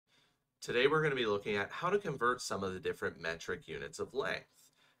Today we're going to be looking at how to convert some of the different metric units of length.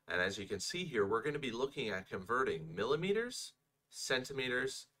 And as you can see here, we're going to be looking at converting millimeters,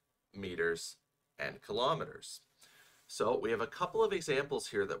 centimeters, meters, and kilometers. So we have a couple of examples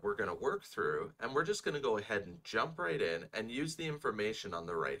here that we're going to work through, and we're just going to go ahead and jump right in and use the information on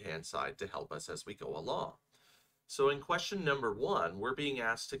the right-hand side to help us as we go along. So in question number 1, we're being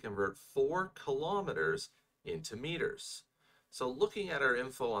asked to convert 4 kilometers into meters. So looking at our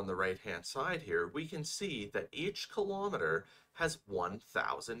info on the right-hand side here, we can see that each kilometer has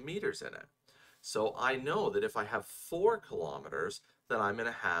 1,000 meters in it. So I know that if I have 4 kilometers, then I'm going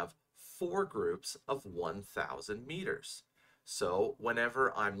to have 4 groups of 1,000 meters. So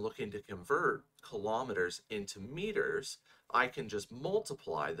whenever I'm looking to convert kilometers into meters, I can just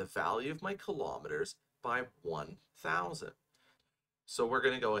multiply the value of my kilometers by 1,000. So we're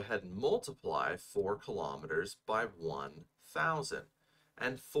going to go ahead and multiply 4 kilometers by 1,000.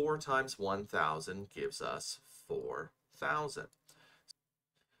 And 4 times 1,000 gives us 4,000.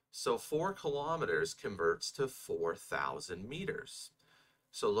 So 4 kilometers converts to 4,000 meters.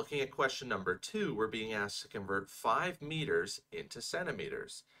 So looking at question number 2, we're being asked to convert 5 meters into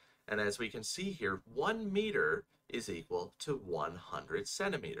centimeters. And as we can see here, 1 meter is equal to 100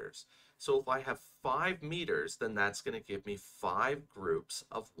 centimeters. So if I have 5 meters, then that's going to give me 5 groups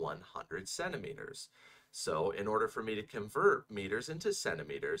of 100 centimeters. So in order for me to convert meters into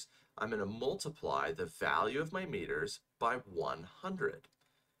centimeters, I'm going to multiply the value of my meters by 100.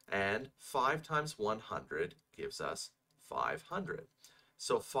 And 5 times 100 gives us 500.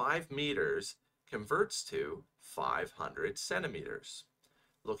 So 5 meters converts to 500 centimeters.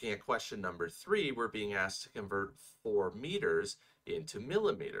 Looking at question number 3, we're being asked to convert 4 meters into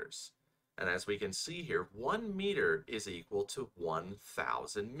millimeters. And as we can see here, 1 meter is equal to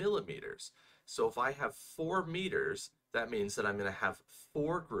 1,000 millimeters. So if I have 4 meters, that means that I'm going to have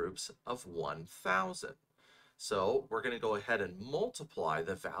 4 groups of 1,000. So we're going to go ahead and multiply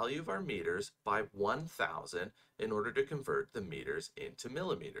the value of our meters by 1,000 in order to convert the meters into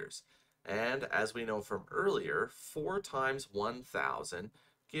millimeters. And as we know from earlier, 4 times 1,000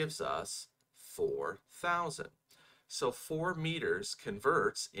 gives us 4,000. So 4 meters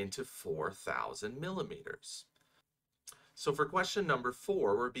converts into 4,000 millimeters. So for question number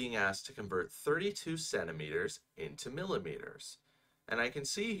 4, we're being asked to convert 32 centimeters into millimeters. And I can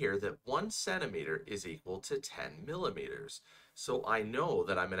see here that 1 centimeter is equal to 10 millimeters. So I know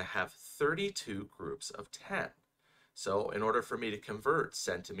that I'm going to have 32 groups of 10. So in order for me to convert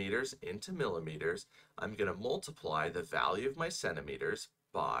centimeters into millimeters, I'm going to multiply the value of my centimeters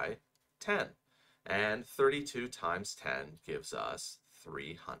by 10. And 32 times 10 gives us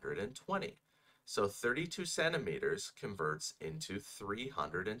 320. So 32 centimeters converts into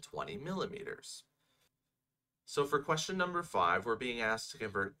 320 millimeters. So for question number 5, we're being asked to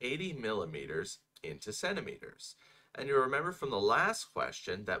convert 80 millimeters into centimeters. And you remember from the last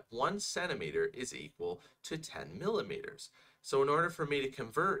question that 1 centimeter is equal to 10 millimeters. So in order for me to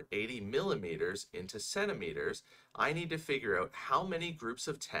convert 80 millimeters into centimeters, I need to figure out how many groups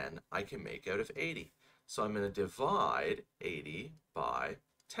of 10 I can make out of 80. So I'm going to divide 80 by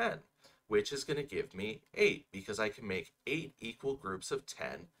 10, which is going to give me 8, because I can make 8 equal groups of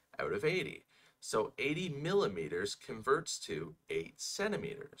 10 out of 80. So 80 millimeters converts to 8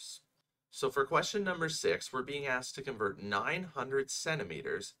 centimeters. So for question number 6, we're being asked to convert 900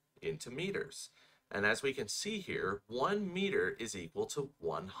 centimeters into meters. And as we can see here, 1 meter is equal to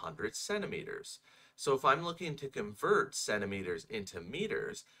 100 centimeters. So if I'm looking to convert centimeters into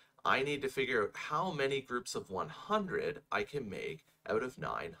meters, I need to figure out how many groups of 100 I can make out of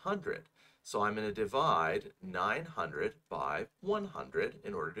 900. So I'm going to divide 900 by 100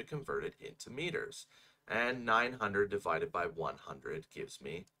 in order to convert it into meters. And 900 divided by 100 gives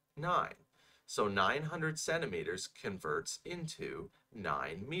me 9. So 900 centimeters converts into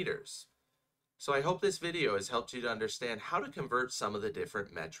 9 meters. So I hope this video has helped you to understand how to convert some of the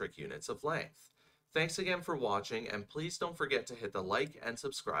different metric units of length. Thanks again for watching, and please don't forget to hit the like and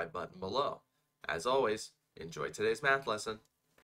subscribe button below. As always, enjoy today's math lesson.